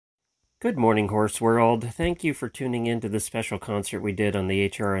Good morning, Horse World. Thank you for tuning in to this special concert we did on the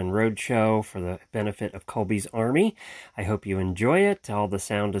HRN Roadshow for the benefit of Colby's Army. I hope you enjoy it. All the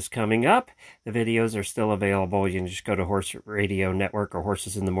sound is coming up. The videos are still available. You can just go to Horse Radio Network or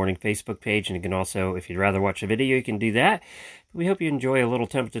Horses in the Morning Facebook page, and you can also, if you'd rather watch a video, you can do that. We hope you enjoy a little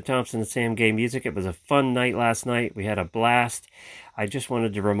Templeton Thompson and Sam Gay music. It was a fun night last night. We had a blast. I just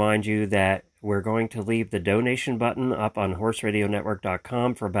wanted to remind you that we're going to leave the donation button up on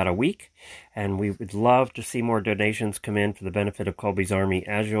horseradionetwork.com for about a week, and we would love to see more donations come in for the benefit of Colby's Army.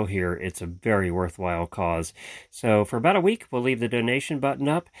 As you'll hear, it's a very worthwhile cause. So for about a week, we'll leave the donation button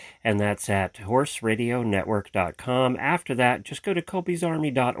up, and that's at horseradionetwork.com. After that, just go to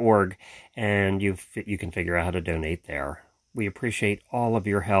colbysarmy.org, and you can figure out how to donate there. We appreciate all of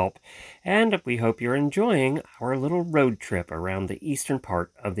your help, and we hope you're enjoying our little road trip around the eastern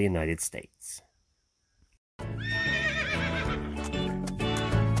part of the United States.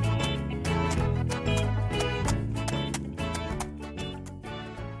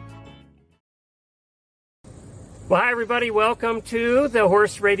 Well, hi, everybody. Welcome to the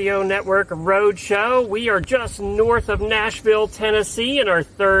Horse Radio Network Road Show. We are just north of Nashville, Tennessee, in our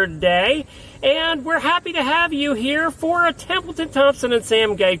third day, and we're happy to have you here for a Templeton Thompson and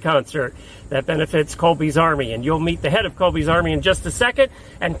Sam Gay concert that benefits Colby's Army. And you'll meet the head of Colby's Army in just a second.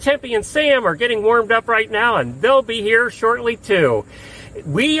 And Tempe and Sam are getting warmed up right now, and they'll be here shortly, too.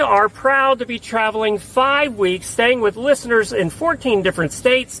 We are proud to be traveling 5 weeks, staying with listeners in 14 different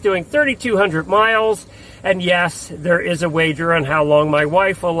states, doing 3,200 miles. And yes, there is a wager on how long my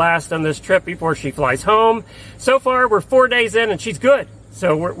wife will last on this trip before she flies home. So far, we're 4 days in, and she's good.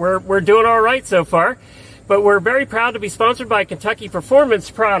 So we're doing all right so far. But we're very proud to be sponsored by Kentucky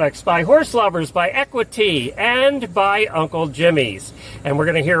Performance Products, by Horse Lovers, by Equity, and by Uncle Jimmy's. And we're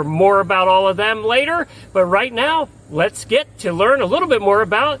going to hear more about all of them later. But right now, let's get to learn a little bit more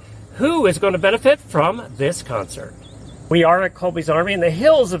about who is going to benefit from this concert. We are at Colby's Army in the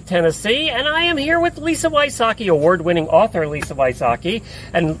hills of Tennessee, and I am here with Lisa Wysocki, award-winning author Lisa Wysocki.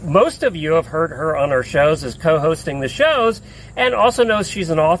 And most of you have heard her on our shows as co-hosting the shows, and also knows she's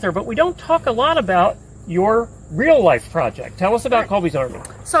an author, but we don't talk a lot about your real-life project. Tell us about Colby's Army.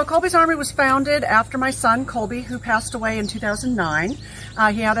 So Colby's Army was founded after my son, Colby, who passed away in 2009.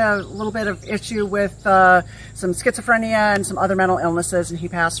 He had a little bit of issue with some schizophrenia and some other mental illnesses, and he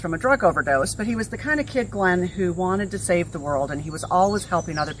passed from a drug overdose. But he was the kind of kid, Glenn, who wanted to save the world, and he was always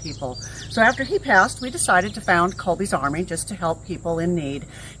helping other people. So after he passed, we decided to found Colby's Army just to help people in need.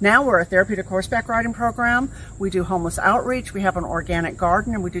 Now we're a therapeutic horseback riding program. We do homeless outreach. We have an organic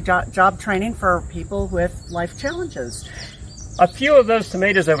garden, and we do job training for people with life challenges. A few of those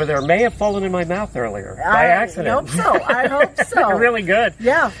tomatoes over there may have fallen in my mouth earlier by accident. I hope so. I hope so. They're really good.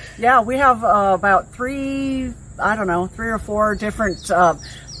 Yeah. We have about three or four different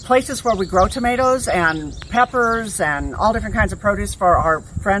places where we grow tomatoes and peppers and all different kinds of produce for our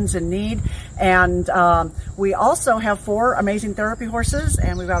friends in need. And we also have 4 amazing therapy horses,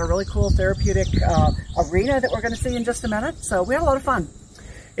 and we've got a really cool therapeutic arena that we're going to see in just a minute. So we had a lot of fun.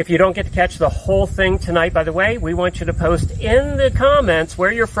 If you don't get to catch the whole thing tonight, by the way, we want you to post in the comments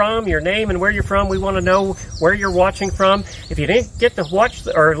where you're from, your name and where you're from. We want to know where you're watching from. If you didn't get to watch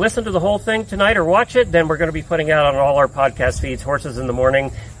or listen to the whole thing tonight or watch it, then we're going to be putting out on all our podcast feeds, Horses in the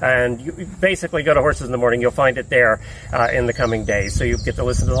Morning. And you basically go to Horses in the Morning. You'll find it there in the coming days. So you get to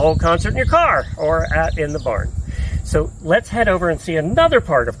listen to the whole concert in your car or in the barn. So let's head over and see another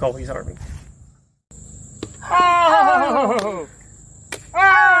part of Colby's Army. Oh!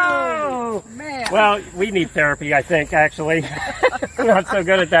 Oh, man. Well, we need therapy, I think, actually. Not so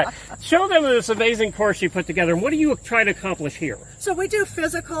good at that. Show them this amazing course you put together, and what do you try to accomplish here? So we do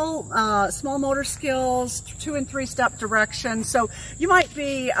physical, small motor skills, 2- and 3-step direction. So you might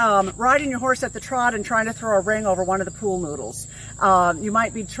be riding your horse at the trot and trying to throw a ring over one of the pool noodles. You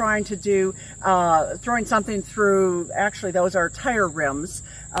might be trying to do, throwing something through, actually those are tire rims,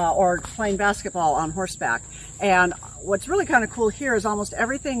 or playing basketball on horseback. And what's really kind of cool here is almost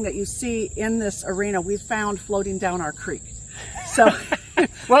everything that you see in this arena we've found floating down our creek. So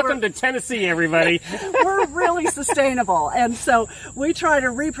welcome to Tennessee, everybody. We're really sustainable, and so we try to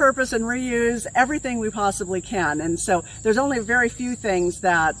repurpose and reuse everything we possibly can. And so there's only very few things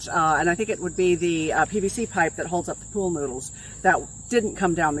that, and I think it would be the PVC pipe that holds up the pool noodles that didn't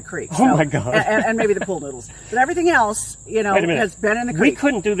come down the creek. Oh, my God. And maybe the pool noodles. But everything else, has been in the creek. We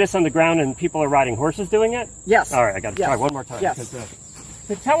couldn't do this on the ground and people are riding horses doing it? Yes. All right, I got to try one more time. Yes.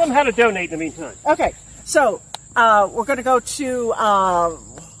 So tell them how to donate in the meantime. Okay, so we're going to go to,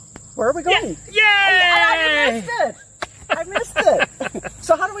 where are we going? Yay! I missed it. I missed it.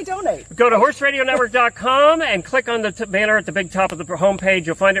 So how do we donate? Go to horseradionetwork.com and click on the banner at the big top of the homepage.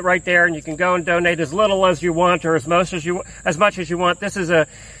 You'll find it right there, and you can go and donate as little as you want or as much as you want. This is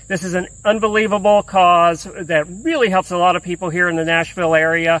an unbelievable cause that really helps a lot of people here in the Nashville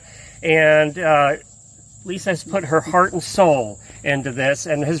area, and Lisa has put her heart and soul into this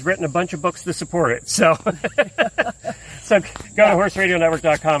and has written a bunch of books to support it. So, so go to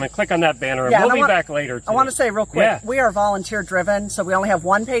horseradionetwork.com and click on that banner, and we'll be back later, too. I want to say real quick, we are volunteer-driven, so we only have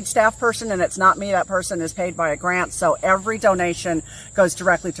one paid staff person, and it's not me. That person is paid by a grant, so every donation goes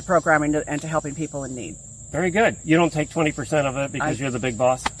directly to programming and to helping people in need. Very good. You don't take 20% of it because you're the big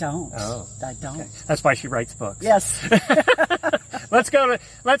boss? Don't. Oh. I don't. Okay. That's why she writes books. Yes. Let's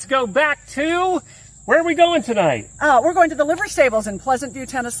go back to... Where are we going tonight? We're going to the livery stables in Pleasant View,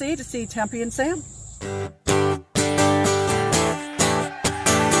 Tennessee to see Tempe and Sam.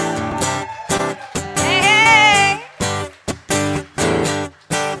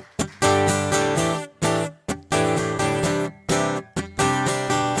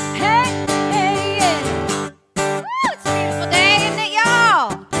 Hey, yeah. Woo, it's a beautiful day, isn't it,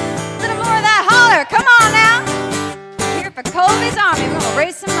 y'all? A little more of that holler. Come on now. Here for Colby's Army. We're going to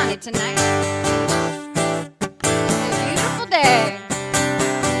raise some money tonight. Day.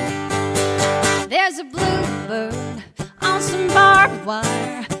 There's a bluebird on some barbed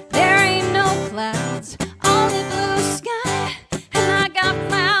wire. There ain't no clouds, only blue sky. And I got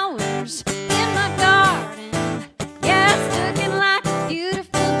flowers in my garden. Yeah, it's looking like a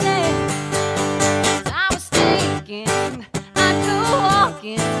beautiful day. So I was thinking I'd go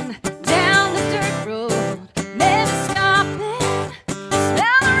walking down the dirt road. Maybe stop and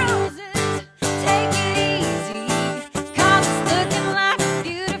smell the roses. Take it easy.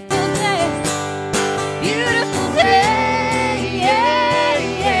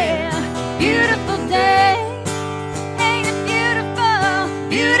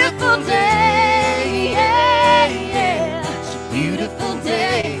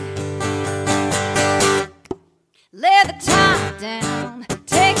 Lay the top down,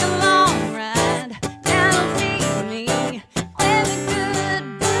 take a long ride. That'll lead me with a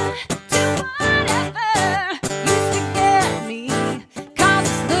goodbye to whatever used to get me. 'Cause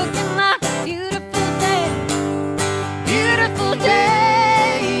it's looking like a beautiful day. Beautiful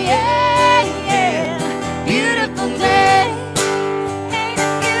day, yeah, yeah. Beautiful day. Ain't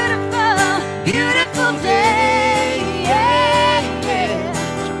it beautiful? Beautiful day, yeah, yeah.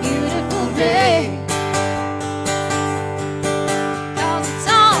 Beautiful day.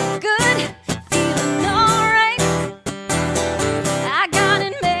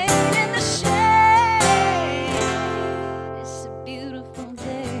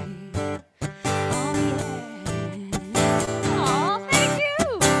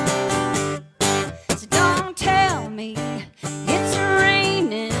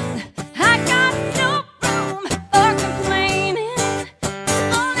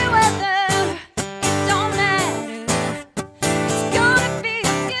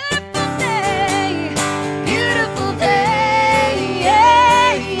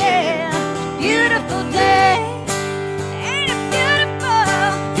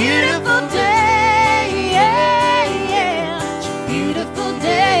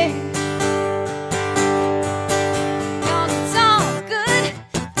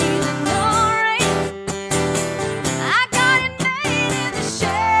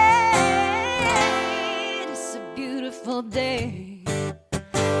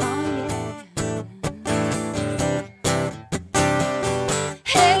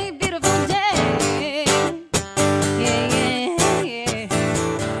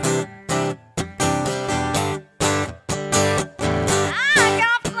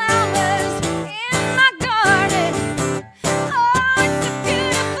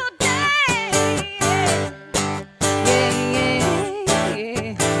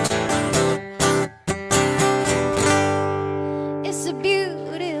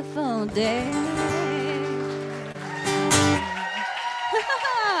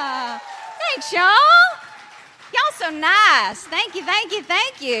 Thanks, y'all. Y'all so nice. Thank you, thank you,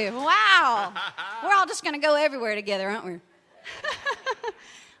 thank you. Wow. We're all just going to go everywhere together, aren't we?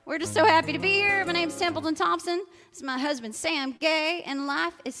 We're just so happy to be here. My name's Templeton Thompson. This is my husband, Sam Gay, and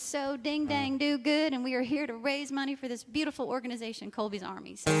life is so ding-dang-do-good, and we are here to raise money for this beautiful organization, Colby's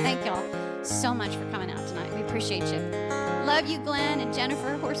Army. So thank y'all so much for coming out tonight. We appreciate you. Love you, Glenn and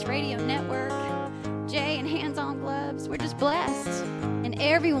Jennifer, Horse Radio Network, Jay and Hands On Gloves. We're just blessed. And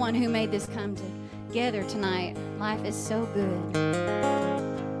everyone who made this come together tonight, life is so good.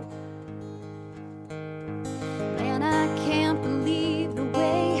 Man, I can't believe the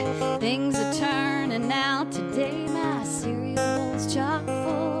way things are turning out today. My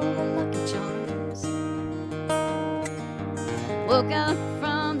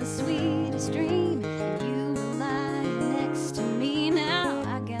this dream, and you were lying next to me. Now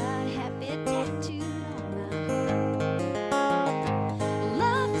I got happy tattooed on my heart.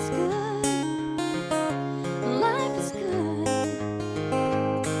 Life is good. Life is good.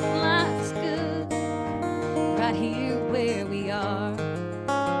 Life is good. Right here where we are.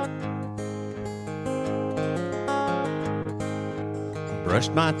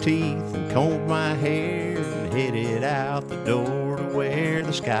 Brushed my teeth and combed my hair and headed out the door to where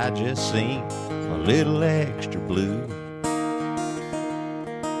the sky just seemed a little extra blue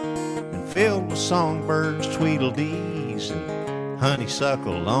and filled with songbirds, tweedledees, and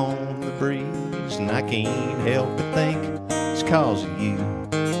honeysuckle on the breeze. And I can't help but think it's 'cause of you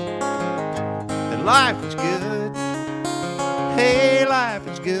that life is good. Hey, life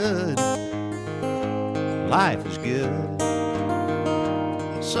is good. Life is good.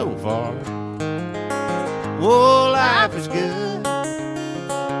 So far, oh, life is good.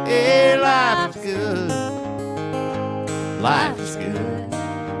 Yeah, life is good. Life is good.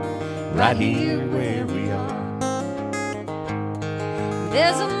 Right here where we are.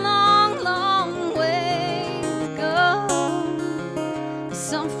 There's a long, long way to go.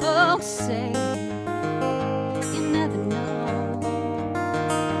 Some folks say you never know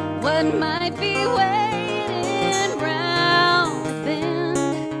what might be waiting round the bend.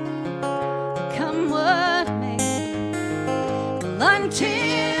 Come what may. Well,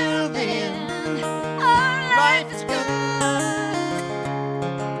 until then, our life is good.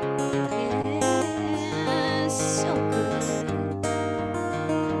 Yeah, so good.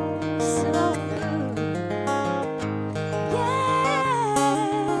 So good. Yeah.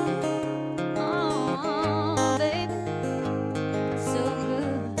 Oh, baby. So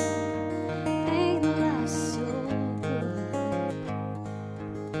good. Ain't life so good?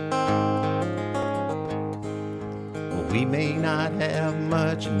 Well, we may not have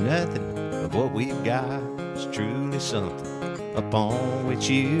much of nothing, but what we've got is truly something upon which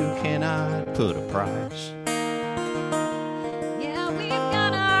you cannot put a price. Yeah, we've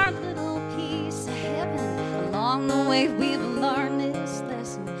got our little piece of heaven. Along the way we've learned this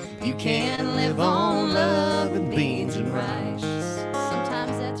lesson. You can't live on love and beans and rice.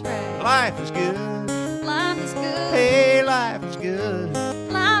 Sometimes that's right. Life is good. Life is good. Hey, life is good.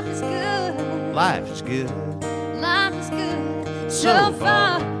 Life is good. Life is good. Life is good. So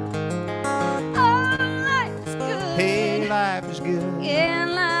far. Oh, life is good. Hey, life is good. Yeah,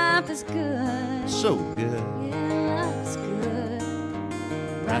 life is good. So good. Yeah, life is good.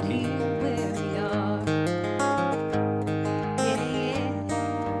 Right here where we are. Yeah, yeah.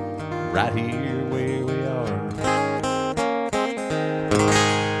 Right here where we are.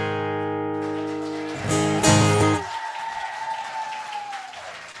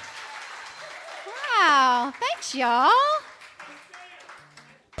 Wow, thanks, y'all.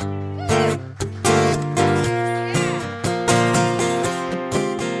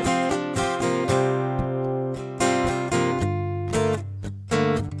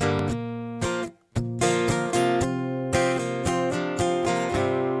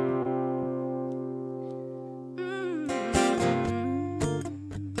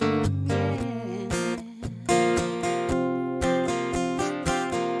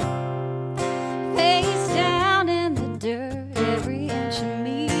 Face down in the dirt, every inch of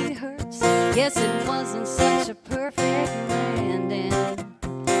me hurts. Guess it wasn't such a perfect landing.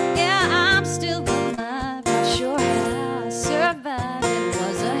 Yeah, I'm still alive, not sure how I survived. It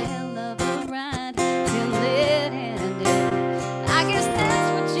was a hell of a ride till it ended. I guess that's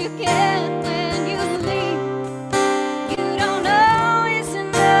what you get when you leave. You don't always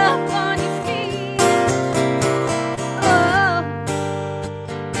end up on your feet. Oh,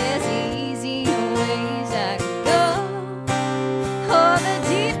 there's easier ways I could go. Oh, the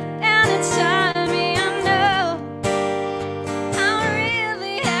deep down inside me, I know I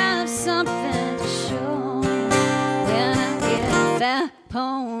really have something to show when I get that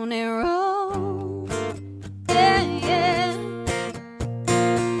pony roll. Yeah, yeah.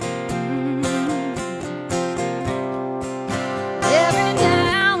 Every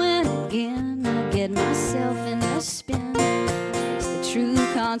now and again, I get myself in a spin. It's the true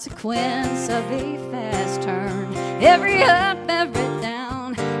consequence of a fast turn. Every up, every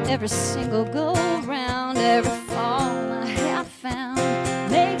down, every single go round, every fall I have found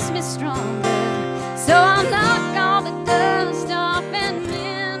makes me stronger. So I'll knock all the dust off and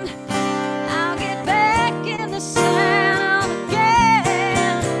then I'll get back in the saddle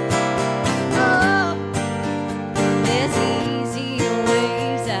again. Oh, there's easier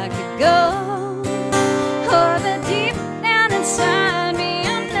ways I could go. Oh, the deep down inside me, I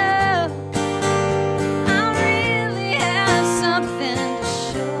know I really have something to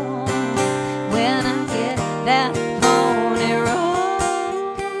show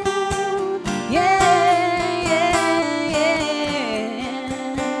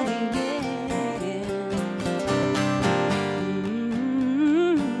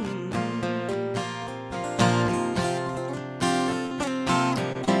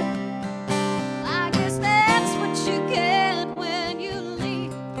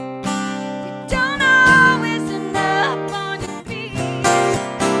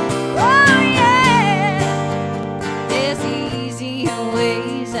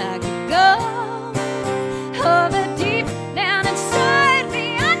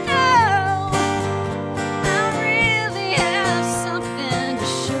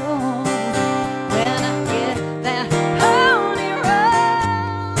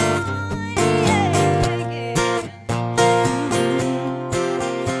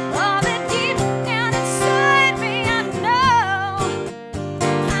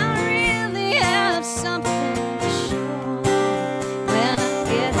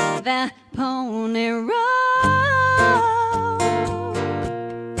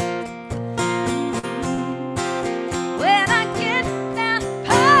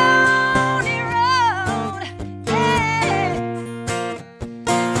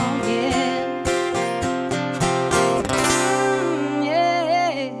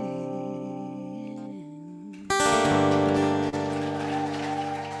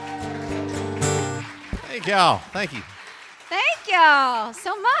Thank y'all. Thank you. Thank y'all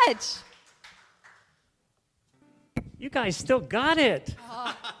so much. You guys still got it.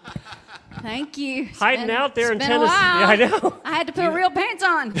 Thank you. Hiding out there in It's been Tennessee. a while. Yeah, I know. I had to put real pants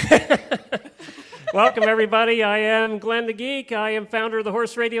on. Welcome, everybody. I am Glenn the Geek. I am founder of the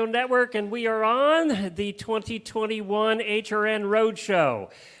Horse Radio Network, and we are on the 2021 HRN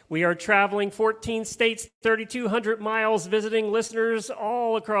Roadshow. We are traveling 14 states, 3,200 miles, visiting listeners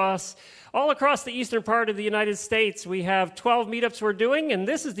all across the eastern part of the United States. We have 12 meetups we're doing, and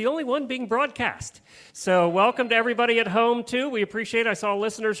this is the only one being broadcast. So welcome to everybody at home, too. We appreciate it. I saw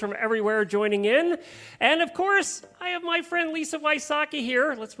listeners from everywhere joining in. And, of course, I have my friend Lisa Wysocki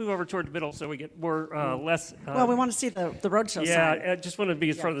here. Let's move over toward the middle so we get more, less... Well, we want to see the roadshow sign. Yeah, I just want to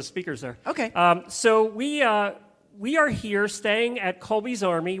be in front of the speakers there. Okay. So we are here staying at Colby's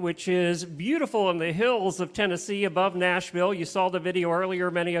Army, which is beautiful in the hills of Tennessee above Nashville. You saw the video earlier,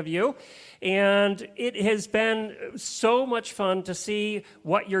 many of you. And it has been so much fun to see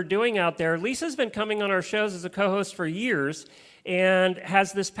what you're doing out there. Lisa's been coming on our shows as a co-host for years and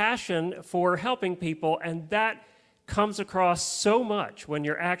has this passion for helping people, and that comes across so much when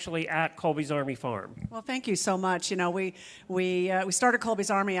you're actually at Colby's Army Farm. Well, thank you so much. You know, we started Colby's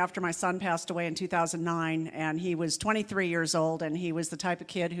Army after my son passed away in 2009, and he was 23 years old, and he was the type of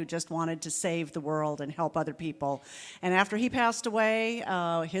kid who just wanted to save the world and help other people. And after he passed away,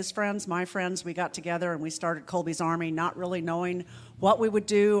 his friends, my friends, we got together and we started Colby's Army, not really knowing what we would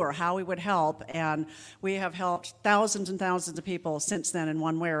do or how we would help, and we have helped thousands and thousands of people since then in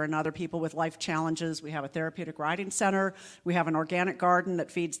one way or another, people with life challenges. We have a therapeutic riding center, we have an organic garden that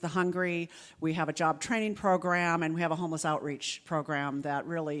feeds the hungry, we have a job training program, and we have a homeless outreach program that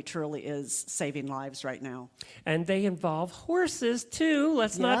really, truly is saving lives right now. And they involve horses, too.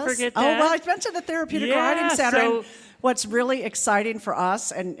 Let's not forget that. Oh, well, I mentioned the therapeutic riding center. And what's really exciting for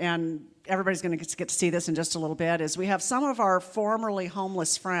us, and everybody's going to get to see this in just a little bit, is we have some of our formerly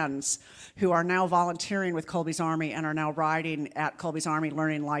homeless friends who are now volunteering with Colby's Army and are now riding at Colby's Army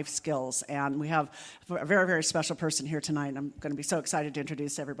learning life skills. And we have a very, very special person here tonight, and I'm going to be so excited to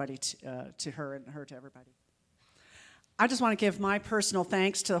introduce everybody to her and her to everybody. I just want to give my personal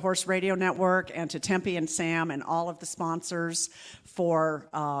thanks to the Horse Radio Network and to Tempe and Sam and all of the sponsors for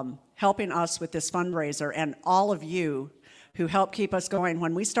helping us with this fundraiser, and all of you who helped keep us going.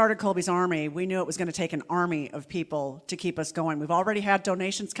 When we started Colby's Army, we knew it was going to take an army of people to keep us going. We've already had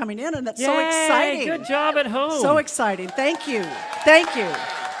donations coming in, and that's so exciting. Good job at home. So exciting. Thank you. Thank you.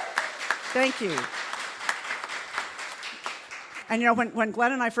 Thank you. And, you know, when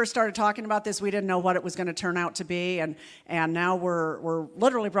Glenn and I first started talking about this, we didn't know what it was going to turn out to be, and now we're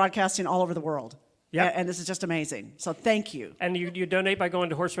literally broadcasting all over the world. Yep. And this is just amazing. So thank you. And you donate by going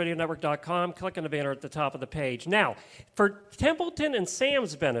to horseradionetwork.com, click on the banner at the top of the page. Now, for Templeton and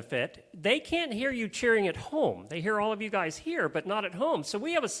Sam's benefit, they can't hear you cheering at home. They hear all of you guys here, but not at home. So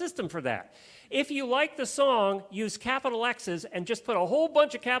we have a system for that. If you like the song, use capital X's and just put a whole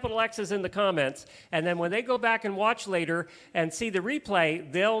bunch of capital X's in the comments. And then when they go back and watch later and see the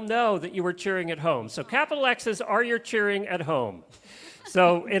replay, they'll know that you were cheering at home. So capital X's are your cheering at home.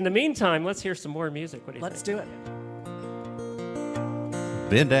 So in the meantime, let's hear some more music. What do you think? Let's do it.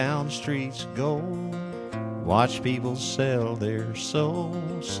 Been down the streets of gold, watch people sell their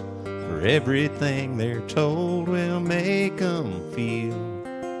souls for everything they're told will make them feel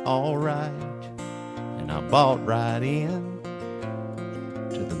alright. And I bought right in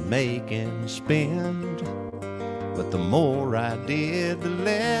to the make and spend, but the more I did, the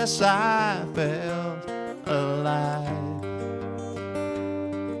less I felt alive.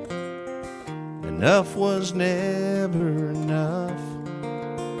 Enough was never enough.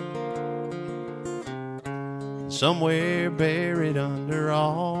 Somewhere buried under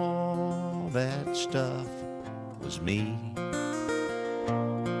all that stuff was me.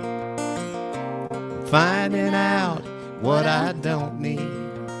 Finding out what I don't need.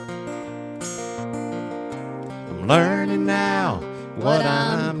 I'm learning now what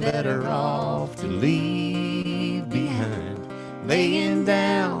I'm better off to leave behind. Laying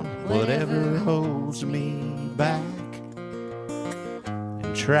down whatever holds me back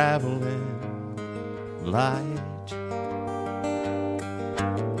and traveling light.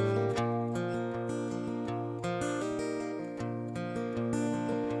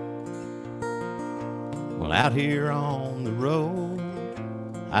 Well, out here on the road,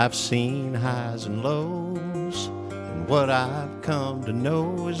 I've seen highs and lows, and what I've come to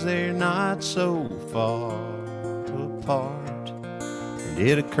know is they're not so far apart. And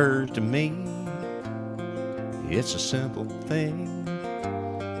it occurs to me, it's a simple thing.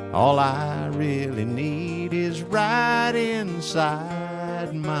 All I really need is right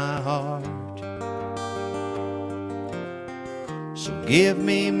inside my heart. So give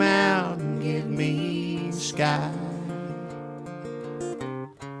me mountain, give me sky,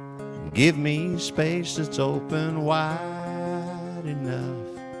 give me space that's open wide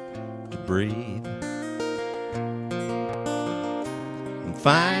enough to breathe. I'm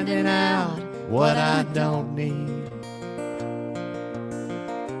finding out what I don't need.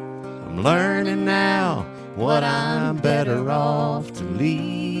 I'm learning now what I'm better off to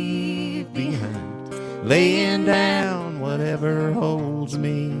leave behind, laying down whatever holds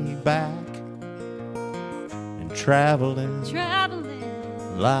me back and traveling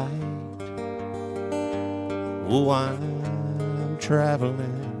light. Oh, I'm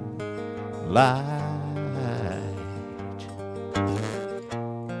traveling light.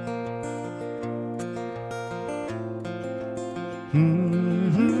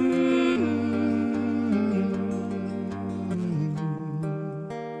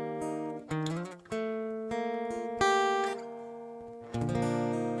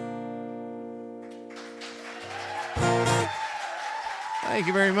 Thank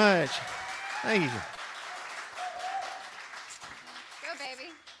you very much. Thank you. Go, baby.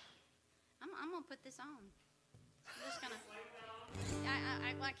 I'm gonna put this on. I'm just gonna.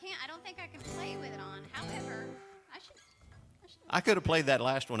 I can't. I don't think I can play with it on. However, I should. I could have played that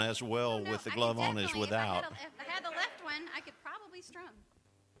last one as well No, with the I glove could on as definitely- without. If I had the left one, I could probably strum.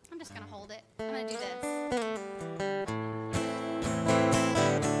 I'm just gonna hold it. I'm gonna do this.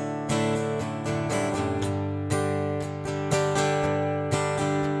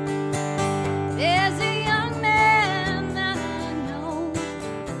 There's a young man that I know.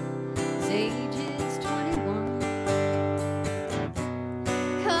 His age is 21.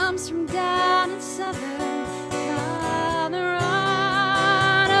 Comes from down in southern Colorado.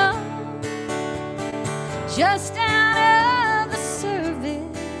 Just out of the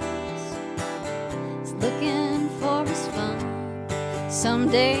service. He's looking for his fun.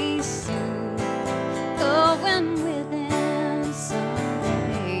 Someday soon. Going with him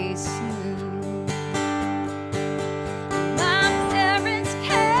someday soon. My parents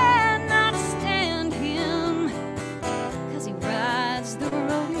cannot stand him 'cause he rides the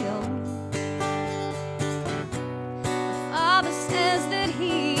rodeo. My father says that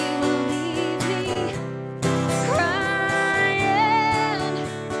he will leave me crying,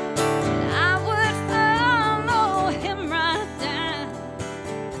 and I would follow him right down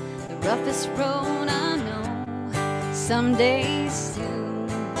the roughest road I know. Someday soon,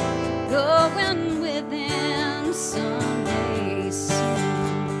 going with him someday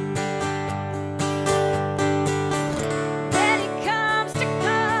soon. When he comes to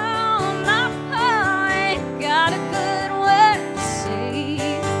call my boy, got a good word to say.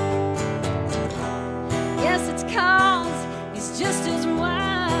 Yes, it's 'cause he's just as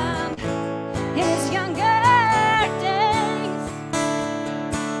wild in his younger days.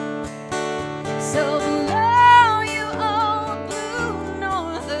 So blow, you old blue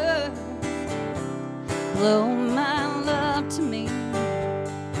norther, blow my love to me.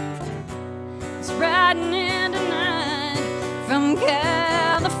 He's riding in tonight from California.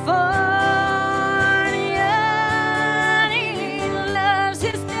 He loves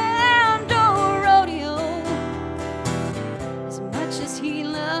his damned old rodeo as much as he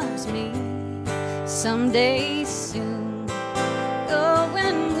loves me. Someday soon,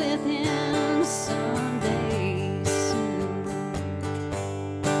 going with him someday soon.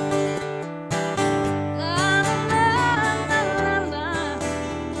 La la la la la la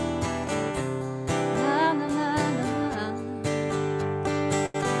la la la.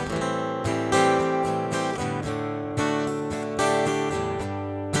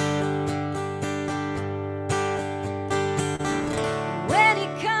 When he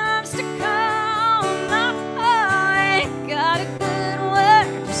comes to call my boy, got a good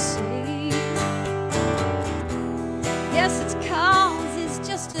word to say. Yes, it's 'cause he's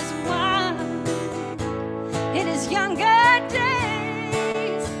just as wild in his younger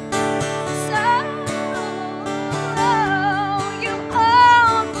days. So, you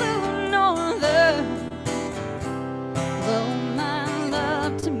old blue norther, blow my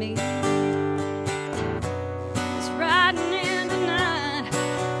love to me. He's riding in tonight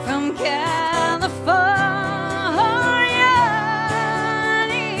from California.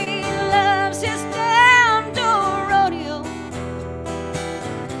 He loves his damned old rodeo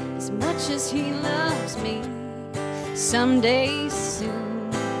as much as he loves me. Someday soon,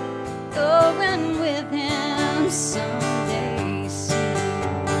 going with him someday soon.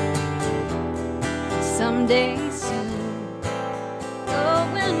 Someday soon,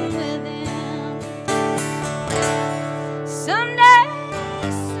 going with him someday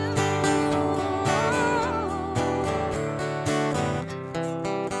soon.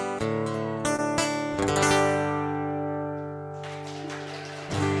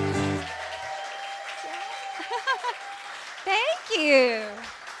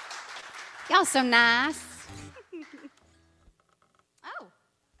 Y'all so nice. Oh,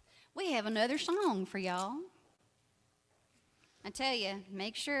 we have another song for y'all. I tell you,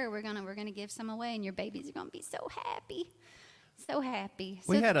 make sure we're gonna give some away, and your babies are gonna be so happy, so happy.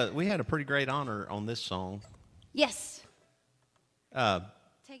 We had a pretty great honor on this song. Yes.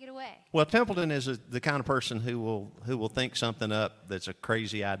 Take it away. Well, Templeton is the kind of person who will think something up that's a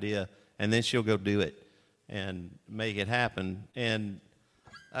crazy idea, and then she'll go do it and make it happen. And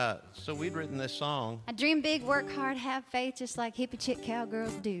so we'd written this song. I dream big, work hard, have faith, just like hippie chick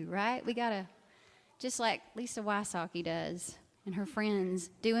cowgirls do, right? We gotta, just like Lisa Wysocki does and her friends,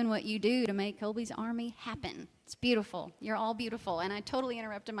 doing what you do to make Colby's Army happen. It's beautiful. You're all beautiful. And I totally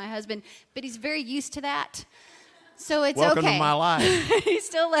interrupted my husband, but he's very used to that. So it's Welcome okay. to my life. He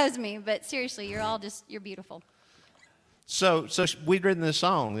still loves me, but seriously, you're beautiful. So we'd written this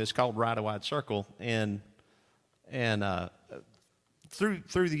song. It's called Ride a Wide Circle, and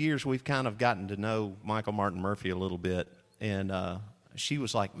through the years, we've kind of gotten to know Michael Martin Murphey a little bit, and she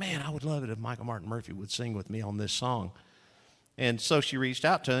was like, "Man, I would love it if Michael Martin Murphey would sing with me on this song." And so she reached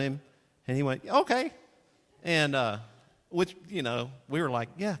out to him, and he went, "Okay," and which we were like,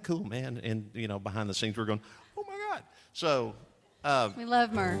 "Yeah, cool, man." And behind the scenes, we're going, "Oh my God!" So We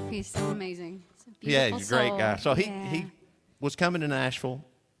love Murph. He's so amazing. He's a yeah, beautiful he's a great soul. guy. So he Yeah. was coming to Nashville,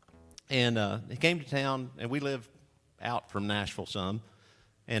 and he came to town, and we live out from Nashville some,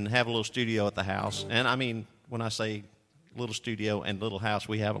 and have a little studio at the house. And I mean, when I say little studio and little house,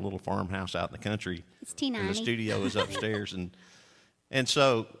 we have a little farmhouse out in the country. It's T90. And the studio is upstairs, and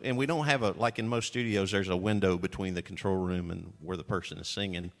we don't have like in most studios, there's a window between the control room and where the person is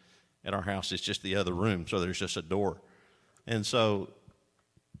singing. At our house, it's just the other room, so there's just a door. And so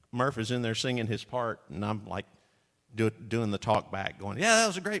Murph is in there singing his part, and I'm like doing the talk back, going, "Yeah, that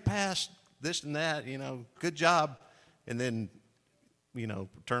was a great pass, this and that, good job." And then,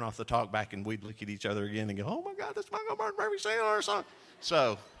 turn off the talk back, and we'd look at each other again and go, "Oh my God, that's Michael Martin Murphey singing our song."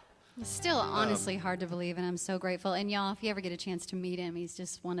 So It's still honestly hard to believe, and I'm so grateful. And y'all, if you ever get a chance to meet him, he's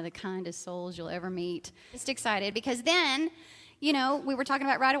just one of the kindest souls you'll ever meet. Just excited because then, we were talking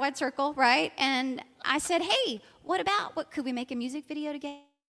about Ride a Wide Circle, right? And I said, hey, what could we make a music video together?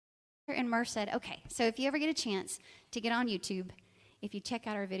 And Murph said, okay, so if you ever get a chance to get on YouTube, if you check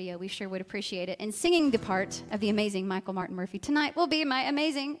out our video, we sure would appreciate it. And singing the part of the amazing Michael Martin Murphey tonight will be my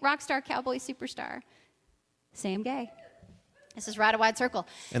amazing rock star, cowboy superstar, Sam Gay. This is Ride a Wide Circle.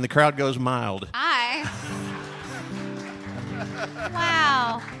 and the crowd goes mild.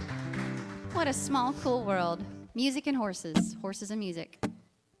 Wow. What a small, cool world. Music and horses. Horses and music.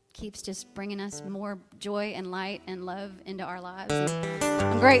 Keeps just bringing us more joy and light and love into our lives.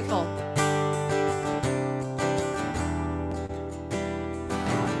 I'm grateful.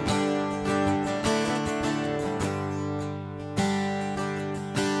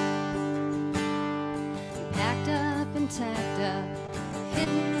 Packed up and tacked up,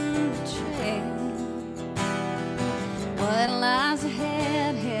 hitting the trail. What lies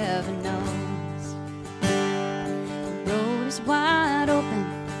ahead, heaven knows. The road is wide open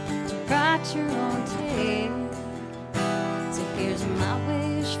to write your own tale. So here's my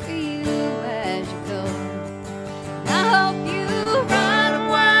wish for you as you go. I hope you ride a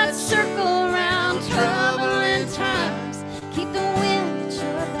wide circle around troubling times. Keep the wind at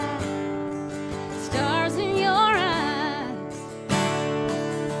your back, stars in your eyes.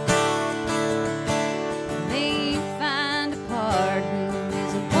 May you find a part who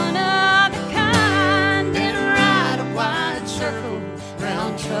is one of a kind and ride a wide circle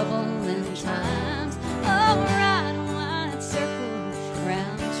round troubling times. Oh, ride a wide circle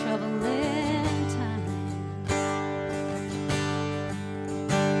round troubling times.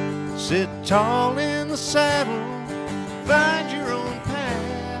 Sit tall in the saddle, find your own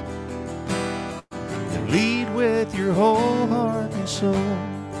path, and lead with your whole heart and soul.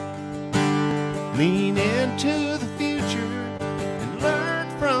 Lean into the future and learn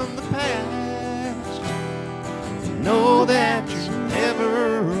from the past. Know that you're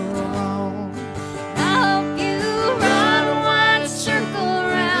never alone. I hope you ride a wide circle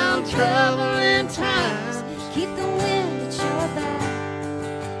around troubling times. Keep the wind at your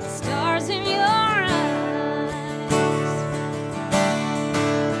back, stars in your eyes.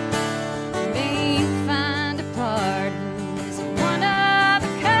 May you find a part who is one of a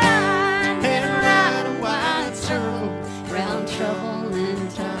kind and ride a wide circle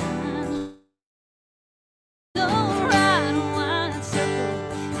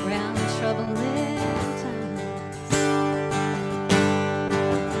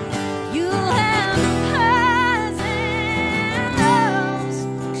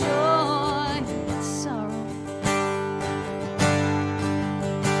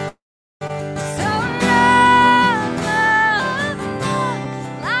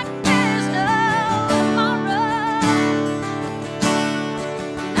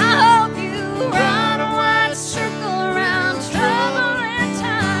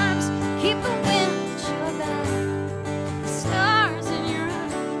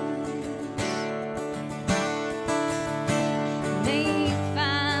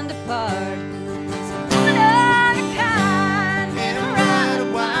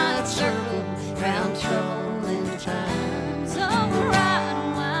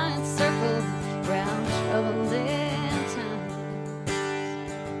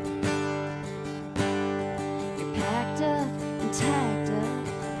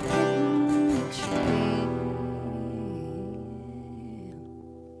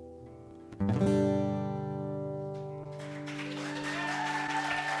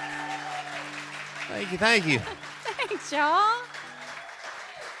Thank you, thank you. Thanks, y'all.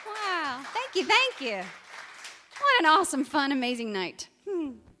 Wow. Thank you, thank you. What an awesome, fun, amazing night.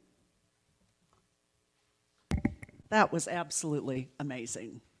 That was absolutely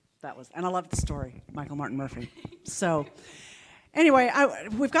amazing. And I love the story, Michael Martin Murphey. So, anyway,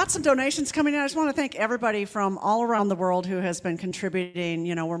 we've got some donations coming in. I just want to thank everybody from all around the world who has been contributing.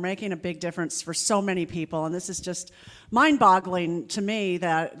 You know, we're making a big difference for so many people, and this is just mind-boggling to me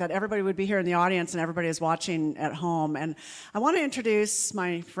that everybody would be here in the audience and everybody is watching at home. And I want to introduce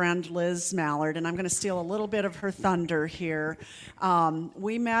my friend Liz Mallard, and I'm going to steal a little bit of her thunder here.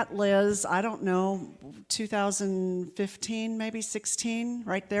 We met Liz, I don't know, 2015, maybe 16,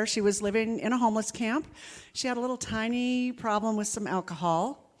 right there. She was living in a homeless camp. She had a little tiny problem with some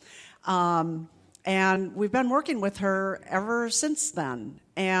alcohol. And we've been working with her ever since then.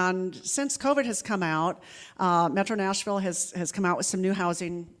 And since COVID has come out, Metro Nashville has come out with some new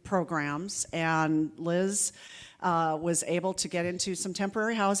housing programs. And Liz was able to get into some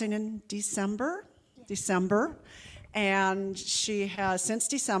temporary housing in December. And she has, since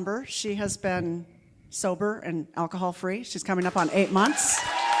December, she has been sober and alcohol-free. She's coming up on 8 months.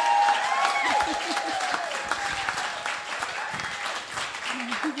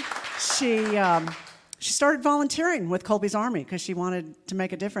 She started volunteering with Colby's Army because she wanted to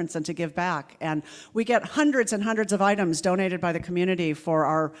make a difference and to give back. And we get hundreds and hundreds of items donated by the community for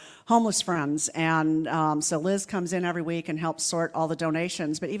our homeless friends. And so Liz comes in every week and helps sort all the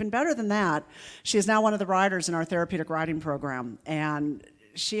donations. But even better than that, she is now one of the riders in our therapeutic riding program. And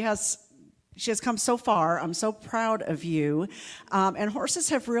she has come so far. I'm so proud of you. And horses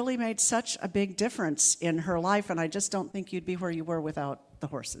have really made such a big difference in her life. And I just don't think you'd be where you were without the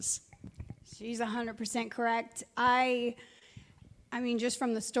horses. She's 100% correct. I mean, just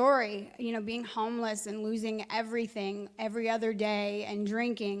from the story, you know, being homeless and losing everything every other day and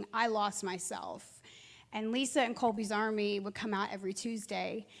drinking, I lost myself. And Lisa and Colby's Army would come out every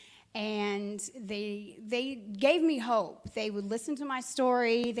Tuesday, and they gave me hope. They would listen to my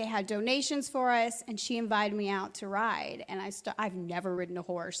story. They had donations for us, and she invited me out to ride. And I've never ridden a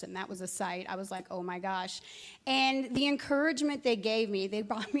horse, and that was a sight. I was like, oh my gosh. And the encouragement they gave me, they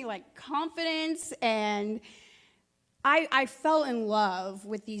brought me like confidence, and I fell in love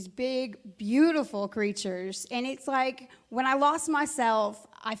with these big, beautiful creatures. And it's like when I lost myself,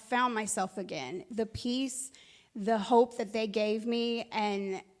 I found myself again. The peace, the hope that they gave me,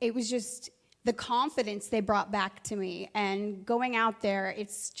 and it was just the confidence they brought back to me. And going out there,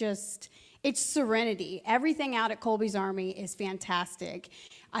 it's serenity. Everything out at Colby's Army is fantastic.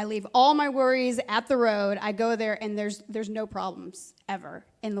 I leave all my worries at the road. I go there, and there's no problems ever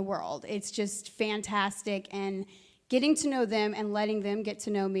in the world. It's just fantastic, and getting to know them and letting them get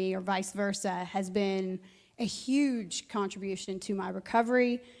to know me, or vice versa, has been a huge contribution to my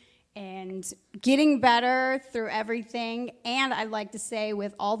recovery and getting better through everything. And I'd like to say,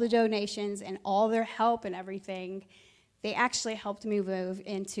 with all the donations and all their help and everything, they actually helped me move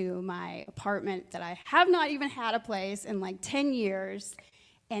into my apartment that I have not even had a place in like 10 years.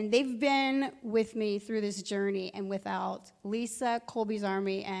 And they've been with me through this journey. And without Lisa, Colby's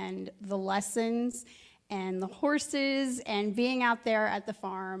Army, and the lessons and the horses and being out there at the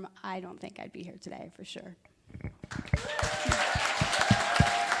farm, I don't think I'd be here today for sure.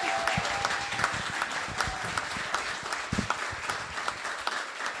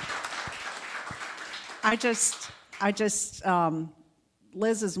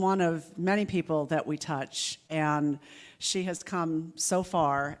 Liz is one of many people that we touch, and she has come so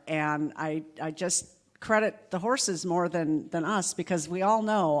far, and I just credit the horses more than us, because we all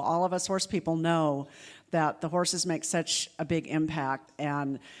know, all of us horse people know, that the horses make such a big impact.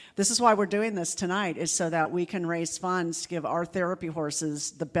 And this is why we're doing this tonight, is so that we can raise funds to give our therapy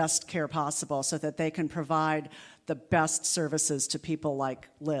horses the best care possible, so that they can provide the best services to people like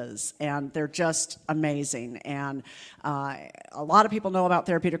Liz. And they're just amazing. And a lot of people know about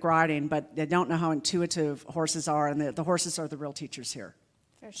therapeutic riding, but they don't know how intuitive horses are, and the horses are the real teachers here.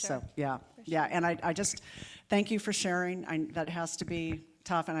 For sure. So, yeah. For sure. Yeah, and I just thank you for sharing. That has to be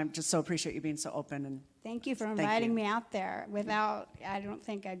tough, and I just so appreciate you being so open. And thank you for inviting me out there. Without, I don't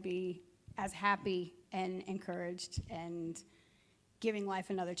think I'd be as happy and encouraged and giving life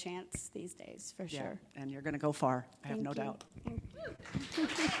another chance these days, for sure. And you're going to go far, I have no doubt. Thank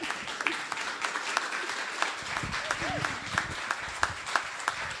you.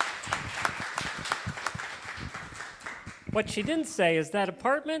 What she didn't say is that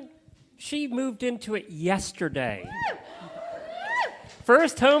apartment, she moved into it yesterday.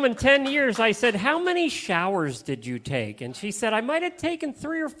 First home in 10 years. I said, how many showers did you take? And she said, I might have taken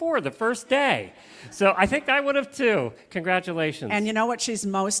 3 or 4 the first day. So I think I would have too. Congratulations. And you know what she's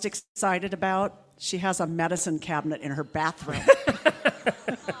most excited about? She has a medicine cabinet in her bathroom.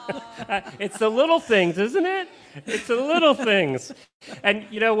 It's the little things, isn't it? It's the little things. And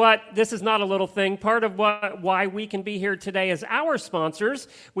you know what? This is not a little thing. Part of why we can be here today is our sponsors.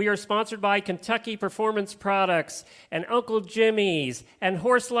 We are sponsored by Kentucky Performance Products and Uncle Jimmy's and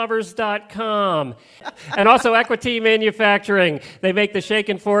HorseLovers.com and also Equity Manufacturing. They make the Shake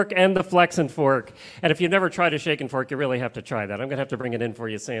and Fork and the Flex and Fork. And if you've never tried a Shake and Fork, you really have to try that. I'm going to have to bring it in for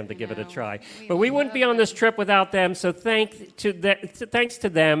you, Sam, to give it a try. But we wouldn't be on this trip without them, so thanks to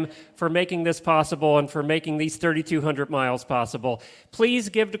them for making this possible and for making these 3,200 miles possible. Please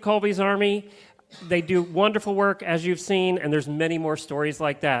give to Colby's Army. They do wonderful work, as you've seen, and there's many more stories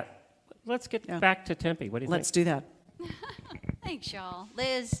like that. Let's get back to Tempe. What do you think? Let's do that. Thanks, y'all.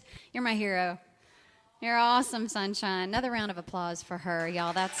 Liz, you're my hero. You're awesome, Sunshine. Another round of applause for her,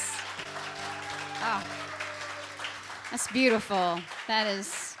 y'all. That's beautiful. That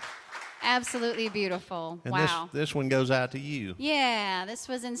is absolutely beautiful. And wow. this one goes out to you. Yeah, this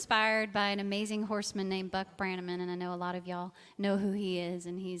was inspired by an amazing horseman named Buck Brannaman, and I know a lot of y'all know who he is,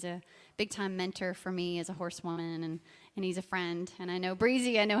 and he's a big-time mentor for me as a horsewoman, and he's a friend. And I know,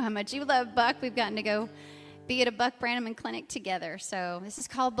 Breezy, I know how much you love Buck. We've gotten to go be at a Buck Brannaman clinic together. So this is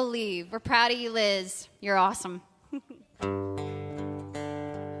called Believe. We're proud of you, Liz. You're awesome.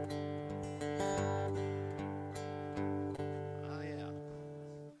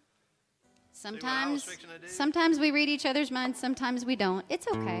 Sometimes we read each other's minds, sometimes we don't. It's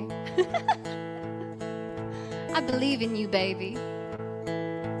okay. I believe in you, baby.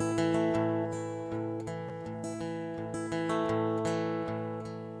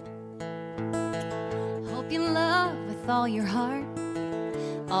 Hope you love with all your heart.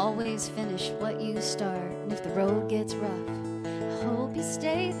 Always finish what you start. And if the road gets rough, I hope you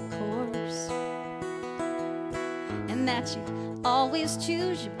stay the course. And that you always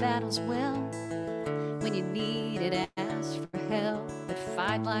choose your battles well. When you need it, ask for help, but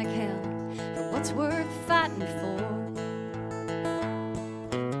fight like hell for what's worth fighting for.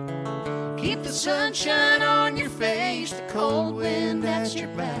 Keep the sunshine on your face, the cold wind at your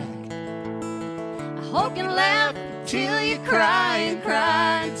back. I hope you laugh Till you cry and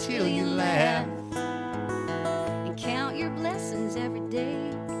cry until you laugh. and count your blessings every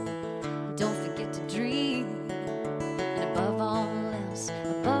day. Don't forget to dream, and above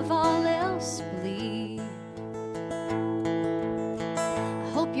all else, believe. I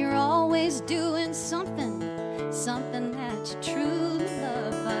hope you're always doing something that you truly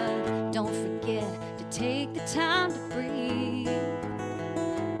love. But don't forget to take the time to breathe.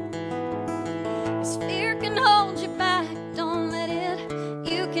 'Cause fear can hold you back, don't let it.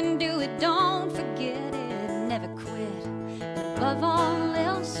 You can do it, don't forget it. Never quit, but above all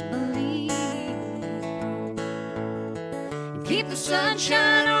else, believe. Keep the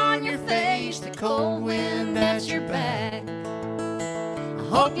sunshine on your face, the cold wind at your back. I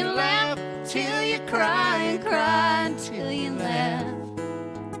hope you laugh till you cry and cry until you laugh.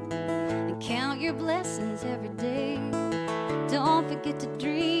 And count your blessings every day. Don't forget to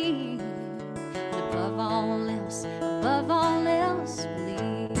dream. And above all else,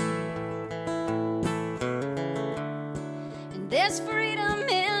 believe. And there's freedom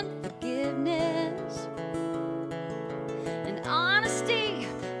in forgiveness. And honesty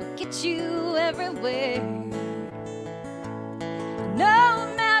will get you everywhere. No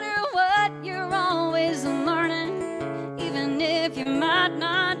matter what, you're always learning. Even if you might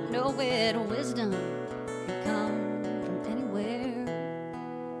not know it, wisdom can come from anywhere.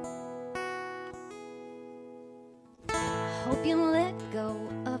 Hope you let go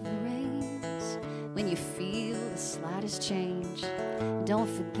of the reins when you feel the slightest change. Don't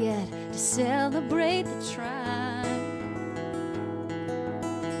forget to celebrate the try.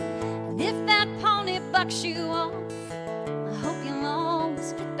 And if that pony bucks you off, I hope you'll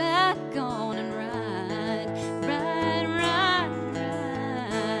always get back on and ride.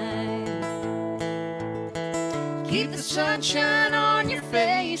 Keep the sunshine on your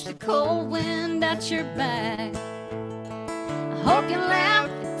face, the cold wind at your back. I hope you laugh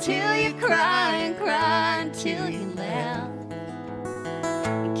until you cry and cry until you laugh.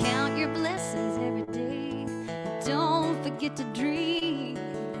 And count your blessings every day. Don't forget to dream.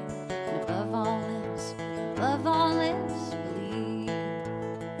 And above all else, believe.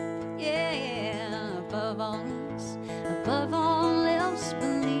 Yeah, above all else,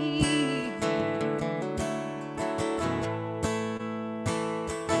 believe.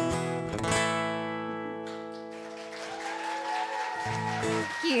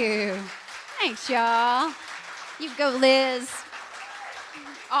 Thank you. Thanks, y'all. You go, Liz.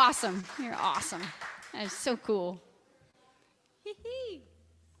 Awesome. You're awesome. That is so cool.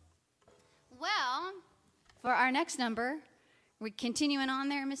 Well, for our next number, we continuing on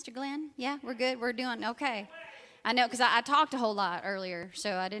there, Mr. Glenn? Yeah, we're good. We're doing okay. I know, because I talked a whole lot earlier,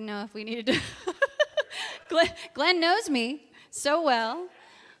 so I didn't know if we needed to. Glenn knows me so well.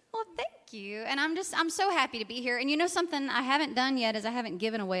 Well, thank you. And I'm so happy to be here. And you know something I haven't done yet is I haven't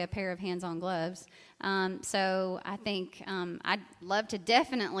given away a pair of hands-on gloves. So I think I'd love to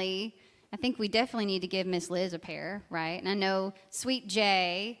I think we definitely need to give Miss Liz a pair, right? And I know Sweet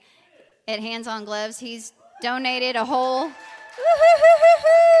Jay at Hands On Gloves, he's donated a whole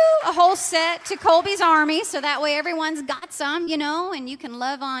set to Colby's Army, so that way everyone's got some, and you can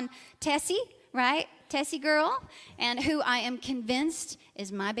love on Tessie, right? Tessie girl, and who I am convinced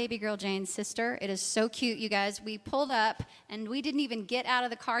is my baby girl Jane's sister. It is so cute, you guys. We pulled up, and we didn't even get out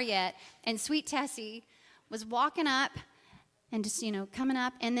of the car yet, and sweet Tessie was walking up and just, coming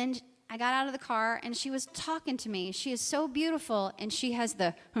up, and then I got out of the car, and she was talking to me. She is so beautiful, and she has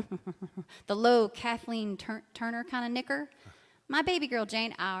the the low Kathleen Turner kind of knicker. My baby girl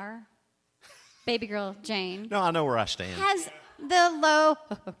Jane, our baby girl Jane. No, I know where I stand. Has the low,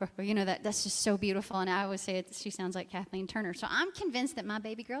 that's just so beautiful, and I always say she sounds like Kathleen Turner. So I'm convinced that my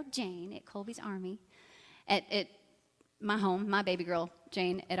baby girl Jane at Colby's Army, at my home, my baby girl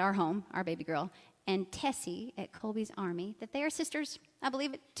Jane at our home, our baby girl, and Tessie at Colby's Army, that they are sisters. I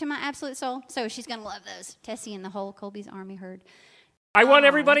believe it to my absolute soul. So she's going to love those. Tessie and the whole Colby's Army herd. I want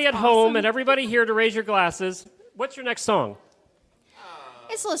everybody at home and everybody here to raise your glasses. What's your next song?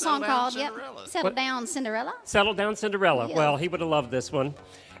 It's a little song called, Settle What? Down, Cinderella. Settle Down, Cinderella. Yes. Well, he would have loved this one.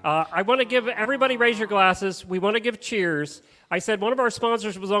 I want to give everybody raise your glasses. We want to give cheers. I said one of our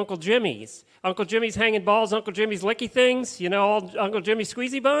sponsors was Uncle Jimmy's. Uncle Jimmy's Hanging Balls, Uncle Jimmy's Licky Things, all Uncle Jimmy's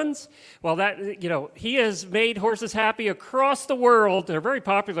Squeezy Buns. Well, he has made horses happy across the world. They're very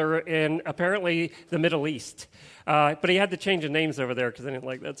popular in apparently the Middle East. But he had to change the names over there because I didn't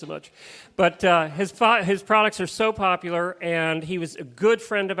like that so much. But his products are so popular, and he was a good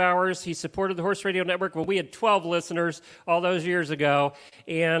friend of ours. He supported the Horse Radio Network when we had 12 listeners all those years ago.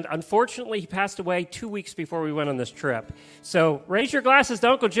 And unfortunately, he passed away 2 weeks before we went on this trip. So raise your glasses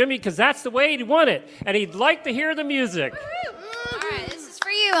to Uncle Jimmy because that's the way he'd want it. And he'd like to hear the music. All right, this is for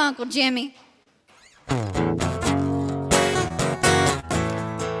you, Uncle Jimmy.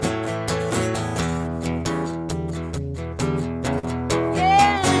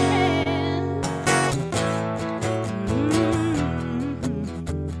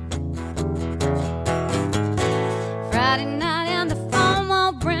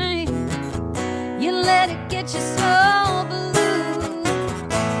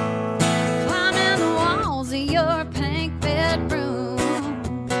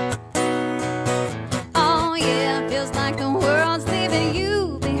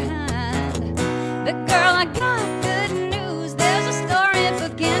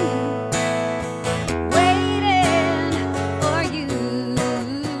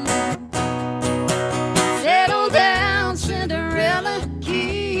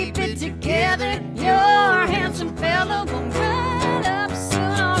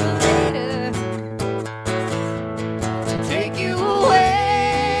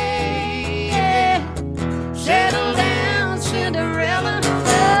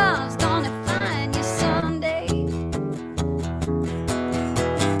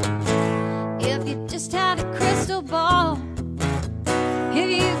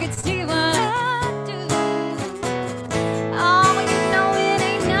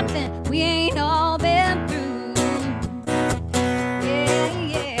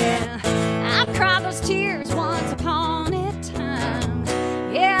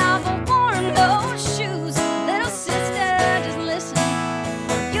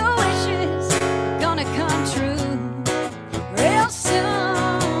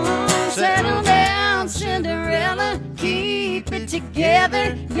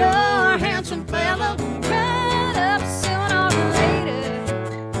 Together, your handsome fella will run up sooner or later,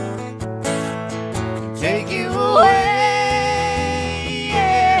 take you away.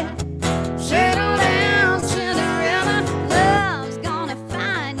 Yeah. Settle down, Cinderella. Love's gonna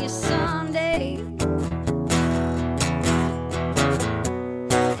find you someday.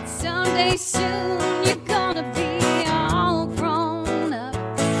 Someday soon you're gonna be all grown up.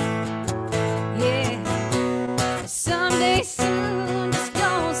 Yeah. Someday soon.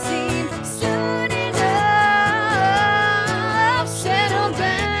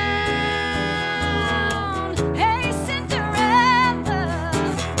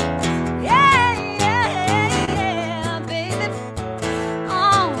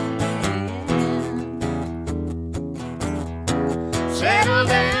 Settle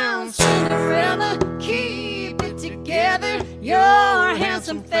down, Cinderella, keep it together. Your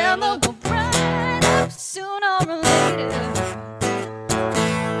handsome fella will run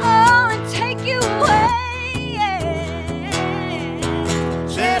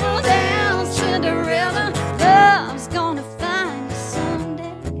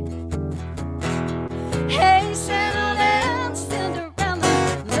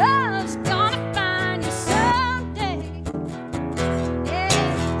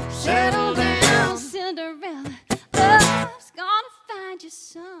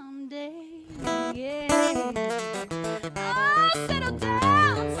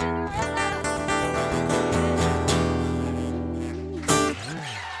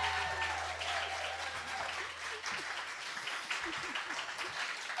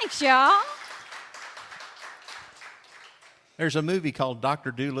Thanks, y'all. There's a movie called Dr.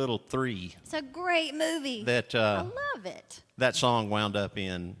 Dolittle 3 It's a great movie. that I love it. that song wound up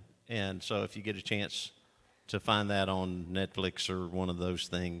in. And so if you get a chance to find that on Netflix or one of those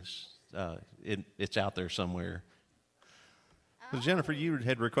things, it's out there somewhere. But Jennifer, you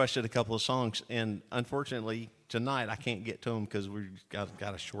had requested a couple of songs, and unfortunately tonight I can't get to them because we've got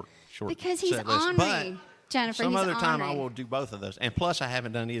a short Because he's set list. ornery, But Jennifer. some he's other time I ornery. will do both of those. And plus I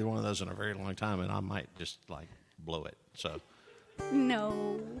haven't done either one of those in a very long time, and I might just like blow it. So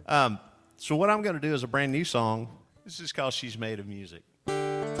No. so what I'm going to do is a brand new song. This is called She's Made of Music.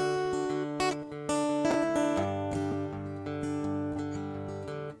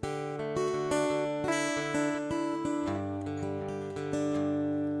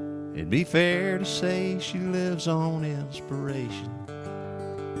 It'd be fair to say she lives on inspiration.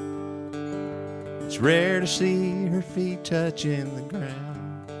 It's rare to see her feet touching the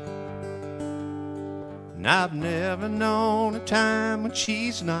ground. And I've never known a time when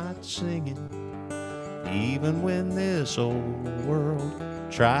she's not singing, even when this old world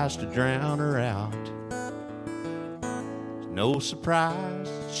tries to drown her out. It's no surprise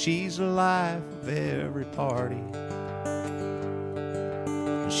she's the life of every party.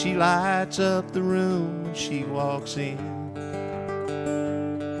 She lights up the room when she walks in.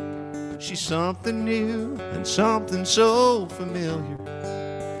 She's something new and something so familiar.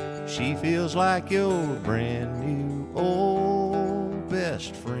 She feels like your brand new old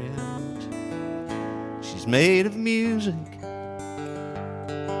best friend. She's made of music.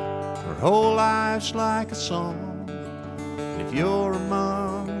 Her whole life's like a song. If you're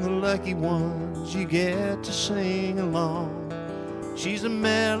among the lucky ones, you get to sing along. She's a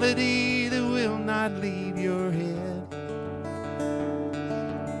melody that will not leave your head,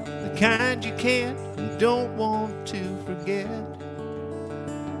 the kind you can't and don't want to forget.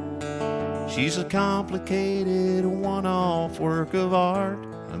 She's a complicated one-off work of art,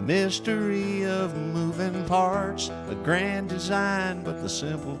 a mystery of moving parts, a grand design, but the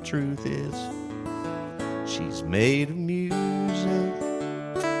simple truth is she's made of music.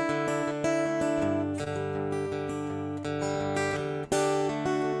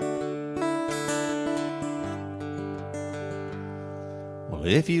 Well,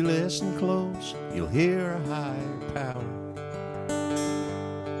 if you listen close, you'll hear a higher power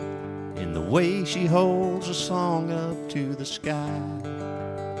in the way she holds a song up to the sky.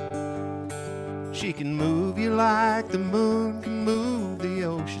 She can move you like the moon can move the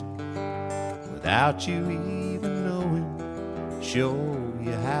ocean without you even knowing, show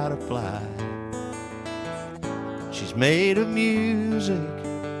you how to fly. She's made of music.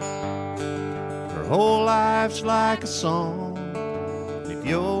 Her whole life's like a song. If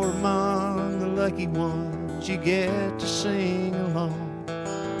you're among the lucky ones, you get to sing along.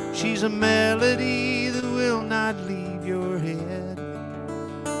 She's a melody that will not leave your head,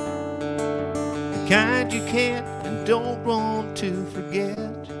 the kind you can't and don't want to forget.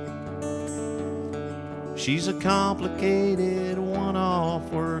 She's a complicated one-off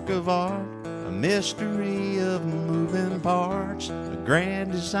work of art, a mystery of moving parts, a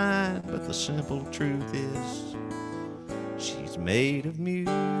grand design, but the simple truth is she's made of music.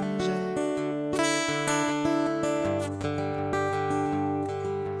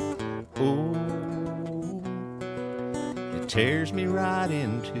 Oh, it tears me right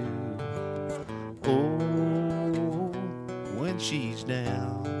into. Oh, when she's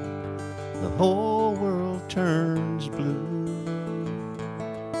down, the whole world turns blue.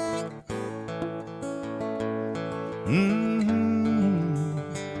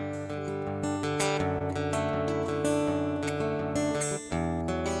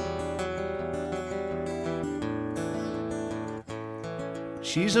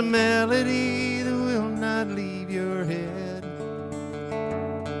 She's a melody that will not leave your head,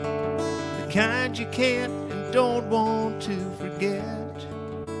 the kind you can't and don't want to forget.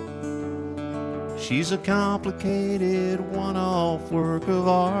 She's a complicated one-off work of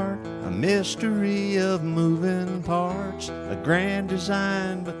art, a mystery of moving parts, a grand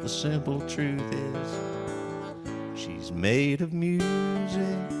design, but the simple truth is she's made of music.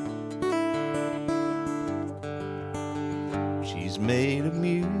 She's made of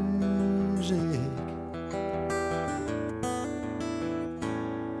music.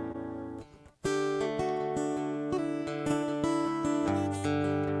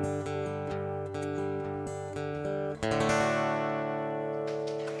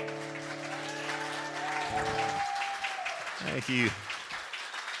 Thank you.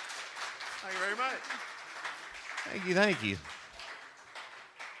 Thank you very much. Thank you.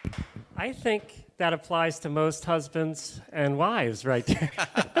 I think that applies to most husbands and wives right there.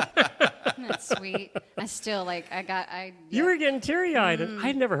 That's sweet. I still You were getting teary-eyed.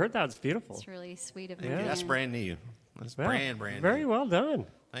 I'd never heard that. It's beautiful. It's really sweet of you. Yeah. That's brand new. That's Well, brand very new. well done.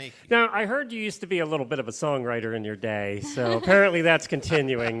 Thank you. Now, I heard you used to be a little bit of a songwriter in your day, so apparently that's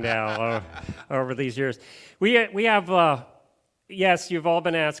continuing now over these years. We have, yes, you've all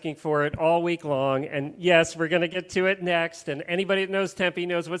been asking for it all week long, and yes, we're going to get to it next, and anybody that knows Tempe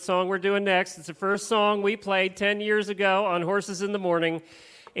knows what song we're doing next. It's the first song we played 10 years ago on Horses in the Morning,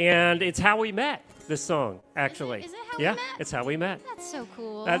 and it's how we met, this song, actually. Is it how we yeah, met? it's how we met. That's so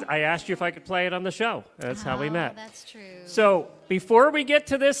cool. I asked you if I could play it on the show. That's how we met. That's true. So before we get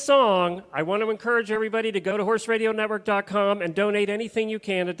to this song, I want to encourage everybody to go to horseradionetwork.com and donate anything you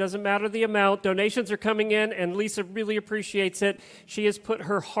can. It doesn't matter the amount. Donations are coming in, and Lisa really appreciates it. She has put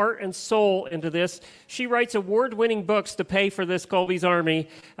her heart and soul into this. She writes award-winning books to pay for this Colby's Army.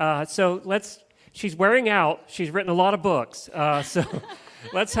 She's wearing out. She's written a lot of books.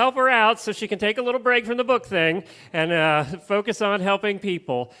 Let's help her out so she can take a little break from the book thing and focus on helping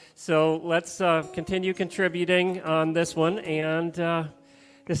people. So let's continue contributing on this one. And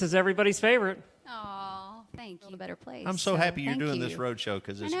this is everybody's favorite. Oh, thank you. A better place. I'm so happy you're thank doing you. this road show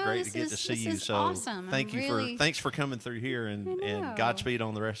because it's I know, great this to get to is- see this you. is So awesome. thank I'm you really- thanks for coming through here and know. Godspeed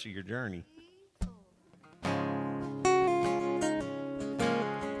on the rest of your journey.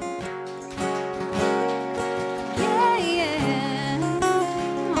 Yeah, yeah.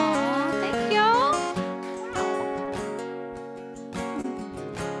 Aw, thank y'all.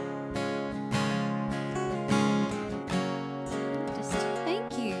 Just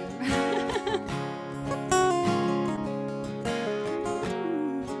thank you.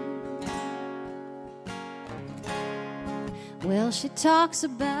 Well, she talks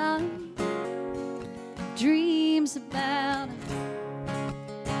about him, dreams about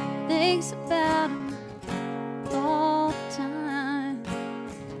him, thinks about him all the time.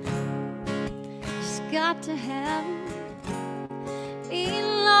 She's got to have him, be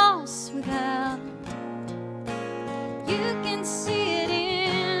lost without him. You can see it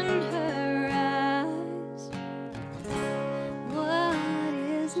in her eyes. What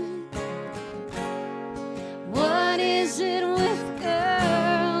is it? What is it with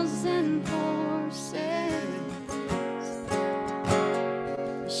girls and horses?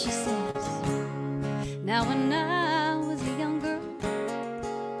 She says, now when I was a young girl,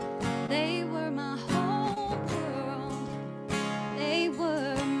 they were my whole world. They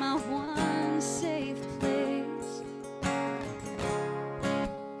were my one safe place.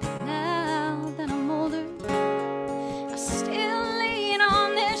 Now that I'm older, I still lean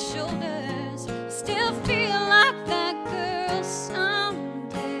on their shoulders. Still feel like that girl some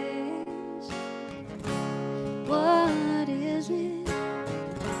days. What is it?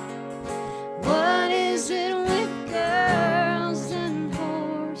 What is it with girls and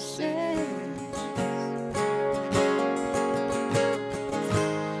horses?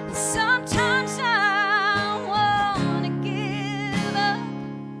 Sometimes I wanna give up,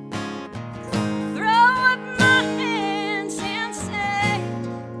 throw up my hands and say,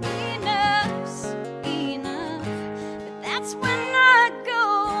 enough's enough. But that's when I go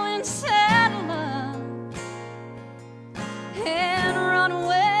and saddle up and run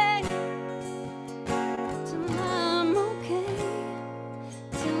away till I'm okay,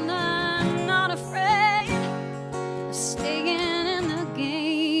 till I'm not afraid of staying in the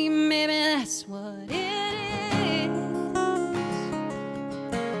game. Maybe that's what it is.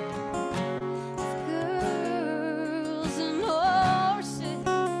 Girls and horses.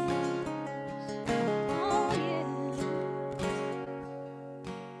 Oh, yeah.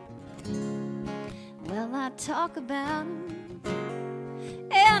 Well, I talk about 'em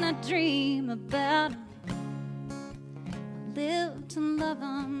and I dream about 'em. I live to love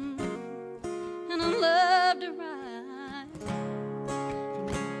 'em and I love to ride.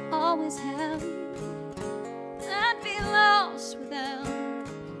 Always have 'em. I'd be lost without 'em.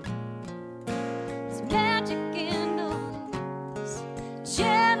 There's magic in those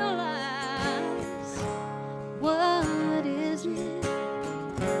gentle eyes. What is it?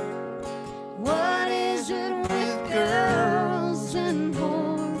 What is it with girls and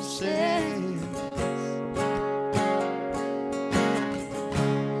horses?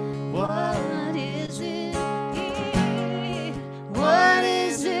 What is it? What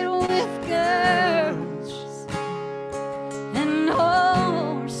is it with girls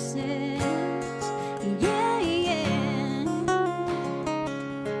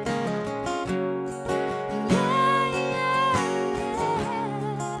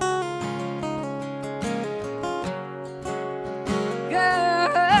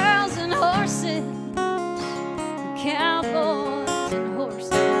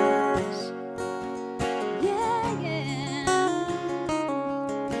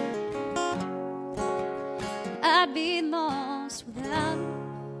I'd be lost without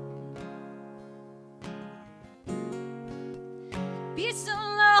him. Be so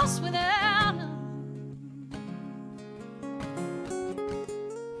lost without him.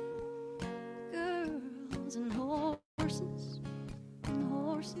 Girls and horses and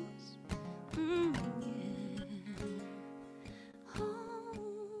horses. Yeah. Oh,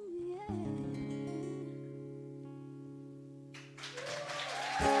 yeah.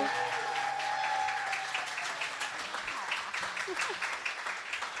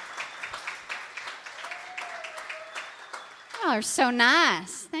 Y'all are so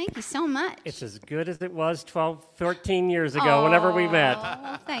nice. Thank you so much. It's as good as it was 12, 14 years ago, whenever we met.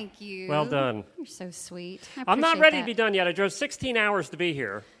 Oh, thank you. Well done. You're so sweet. I'm not ready to be done yet. I drove 16 hours to be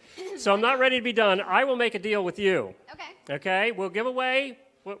here, so I'm not ready to be done. I will make a deal with you. Okay. Okay? We'll give away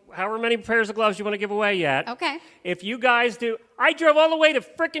however many pairs of gloves you want to give away yet. Okay. If you guys do, I drove all the way to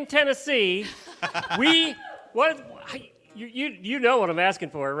frickin' Tennessee. You know what I'm asking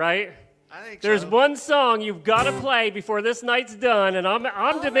for, right? I think There's so. one song you've got to play before this night's done, and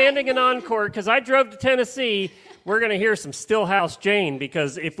I'm demanding an encore because I drove to Tennessee. We're going to hear some Stillhouse Jane,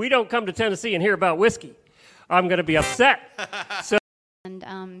 because if we don't come to Tennessee and hear about whiskey, I'm going to be upset. So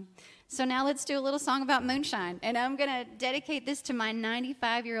now let's do a little song about moonshine. And I'm going to dedicate this to my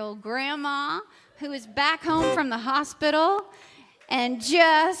 95-year-old grandma who is back home from the hospital. And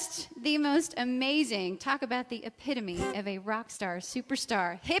just the most amazing, talk about the epitome of a rock star,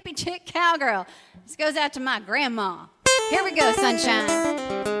 superstar, hippie chick cowgirl. This goes out to my grandma. Here we go, sunshine.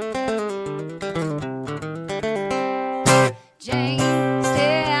 Jane,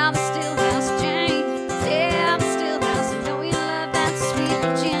 stay out the still house, Jane. Stay out the still house. I know you love that sweet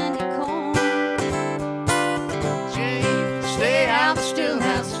Virginia corn. Jane, stay out the still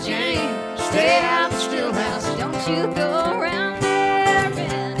house, Jane. Stay out the still house. Don't you go around there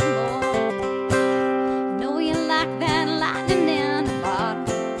anymore. Know you like that lightning in the bottle.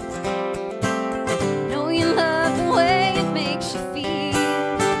 Know you love the way it makes you feel.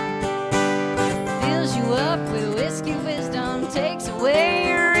 Fills you up with whiskey wisdom, takes away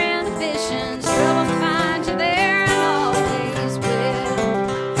your inhibitions. Trouble finds you there and always will.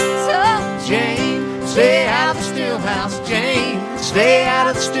 So Jane, stay out the still house, Jane. Stay out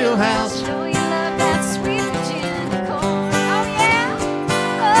of the still house. know you love that sweet Virginia corn. Oh yeah,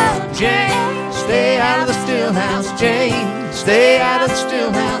 oh Jane, stay out of the still house, Jane. Stay out of the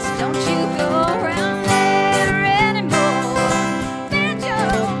still house. Don't you go around there anymore, Banjo.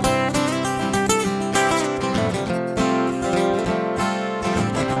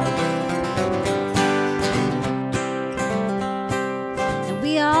 And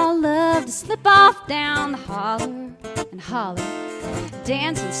we all love to slip off down the holler and holler,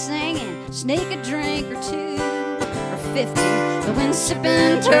 dance and sing and sneak a drink or two or 50. But when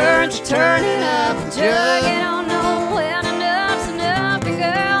sipping turns, you turn it up a jug. You don't know when enough's enough, and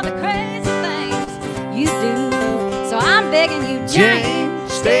girl, the crazy things you do. So I'm begging you, Jane, Jane,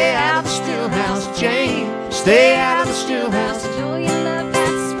 stay out of the still house, Jane. Stay out of the still house. I know you love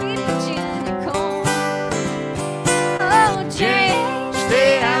that sweet Virginia corn. Oh, Jane,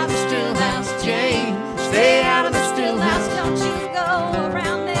 Stay out of the still house, Jane. Stay out of the still house. don't you go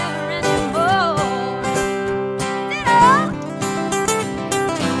around there anymore. Ditto.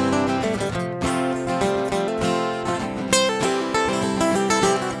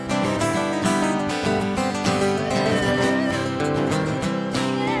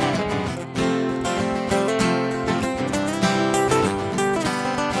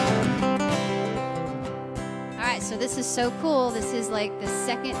 All right, so this is so cool. This is like the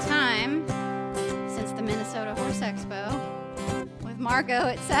second time since the Minnesota Horse Expo with Marco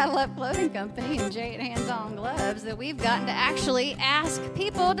at Saddle Up Clothing Company and Jay at Hands On Gloves that we've gotten to actually ask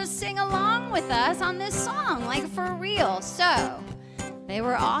people to sing along with us on this song, like for real. So they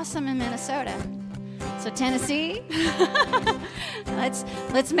were awesome in Minnesota. So Tennessee,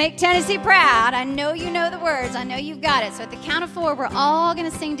 let's make Tennessee proud. I know you know the words. I know you've got it. So at the count of 4, we're all going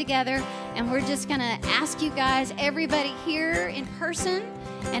to sing together, and we're just going to ask you guys, everybody here in person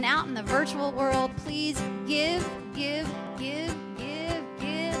and out in the virtual world, please give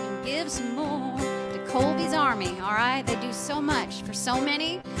some more to Colby's Army, all right? They do so much for so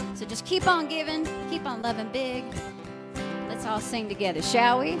many. So just keep on giving, keep on loving big. Let's all sing together,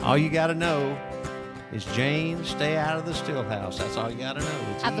 shall we? All you gotta know is Jane, stay out of the still house. That's all you gotta know.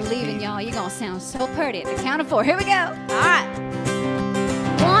 It's I easy believe in peasy. y'all. You're going to sound so pretty. At the count of 4. Here we go. All right.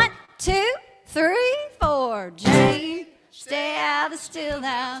 1, 2, 3, 4. Jane, stay out of the still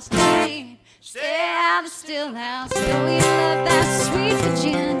house. Jane, stay out of the still house. Know you love that sweet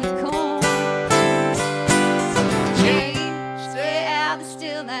Virginia corn. Jane, stay out of the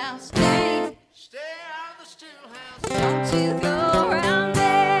still house. Jane, Stay out of the still house. Don't you go around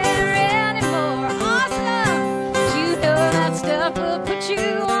there anymore. Awesome. Did you know that stuff will put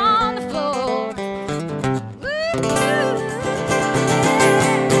you on the floor? Woo-hoo.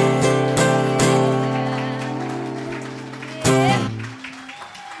 Yeah.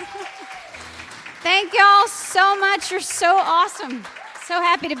 Thank y'all so much. You're so awesome. So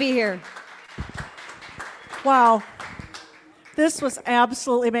happy to be here. Wow. This was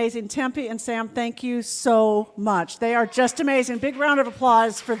absolutely amazing. Tempe and Sam, thank you so much. They are just amazing. Big round of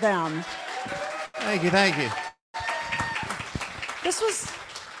applause for them. Thank you, thank you.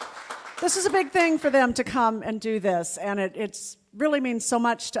 This is a big thing for them to come and do this, and it's really means so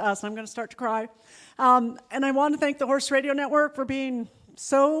much to us. I'm going to start to cry. And I want to thank the Horse Radio Network for being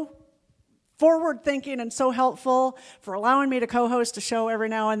so forward-thinking and so helpful, for allowing me to co-host a show every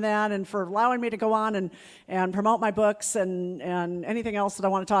now and then, and for allowing me to go on and promote my books and anything else that I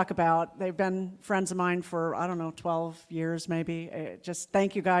want to talk about. They've been friends of mine for, 12 years maybe. Just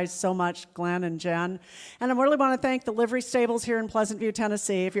thank you guys so much, Glenn and Jen. And I really want to thank the livery stables here in Pleasant View,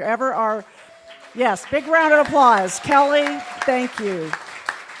 Tennessee. If you ever are, yes, big round of applause. Kelly, thank you.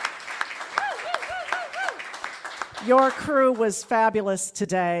 Your crew was fabulous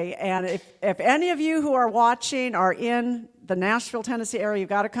today, and if any of you who are watching are in the Nashville, Tennessee area, you've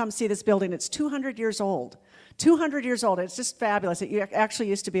got to come see this building. It's 200 years old. 200 years old. It's just fabulous. It actually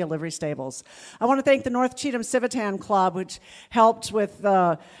used to be a livery stables. I want to thank the North Cheatham Civitan Club, which helped with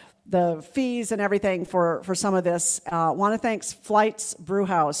the fees and everything for some of this. I want to thank Flights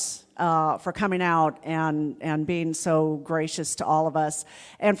Brewhouse for coming out and being so gracious to all of us.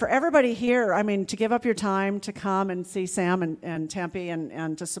 And for everybody here, to give up your time to come and see Sam and Tempe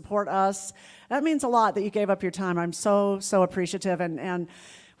and to support us, that means a lot that you gave up your time. I'm so appreciative. And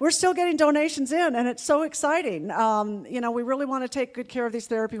we're still getting donations in, and it's so exciting. We really want to take good care of these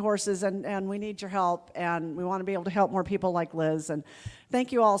therapy horses, and we need your help, and we want to be able to help more people like Liz. And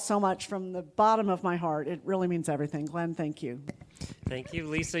thank you all so much from the bottom of my heart. It really means everything. Glenn, thank you. Thank you,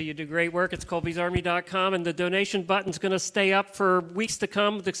 Lisa. You do great work. It's colbysarmy.com, and the donation button's going to stay up for weeks to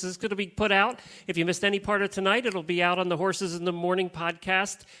come. This is going to be put out. If you missed any part of tonight, it'll be out on the Horses in the Morning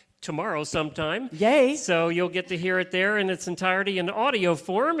podcast tomorrow sometime. Yay. So you'll get to hear it there in its entirety in audio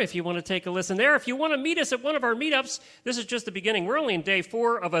form if you want to take a listen there. If you want to meet us at one of our meetups, this is just the beginning. We're only in day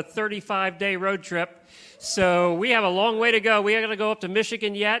 4 of a 35-day road trip. So we have a long way to go. We are going to go up to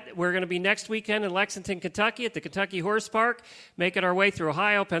Michigan yet. We're going to be next weekend in Lexington, Kentucky at the Kentucky Horse Park, making our way through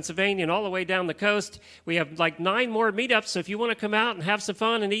Ohio, Pennsylvania, and all the way down the coast. We have like 9 more meetups, so if you want to come out and have some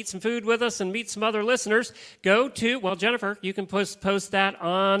fun and eat some food with us and meet some other listeners, go to, Jennifer, you can post that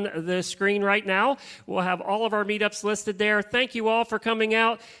on the screen right now. We'll have all of our meetups listed there. Thank you all for coming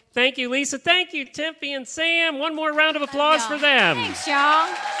out. Thank you, Lisa. Thank you, Tempe and Sam. One more round of applause for them. Thanks, y'all.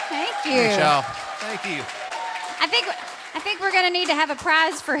 Thank you. Thanks, y'all. Thank you. I think we're going to need to have a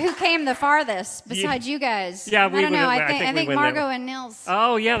prize for who came the farthest besides you guys. Yeah, I don't know. I think Margot and Nils.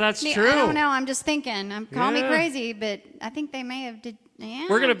 Oh, yeah, that's true. I don't know. I'm just thinking. Call me crazy, but I think they may have. Yeah.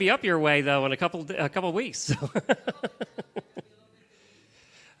 We're going to be up your way though in a couple weeks. So.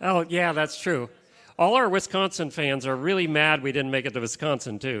 Oh, yeah, that's true. All our Wisconsin fans are really mad we didn't make it to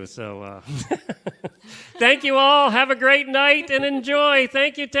Wisconsin, too. So thank you all. Have a great night and enjoy.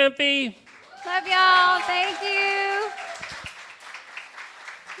 Thank you, Tempe. Love y'all. Thank you.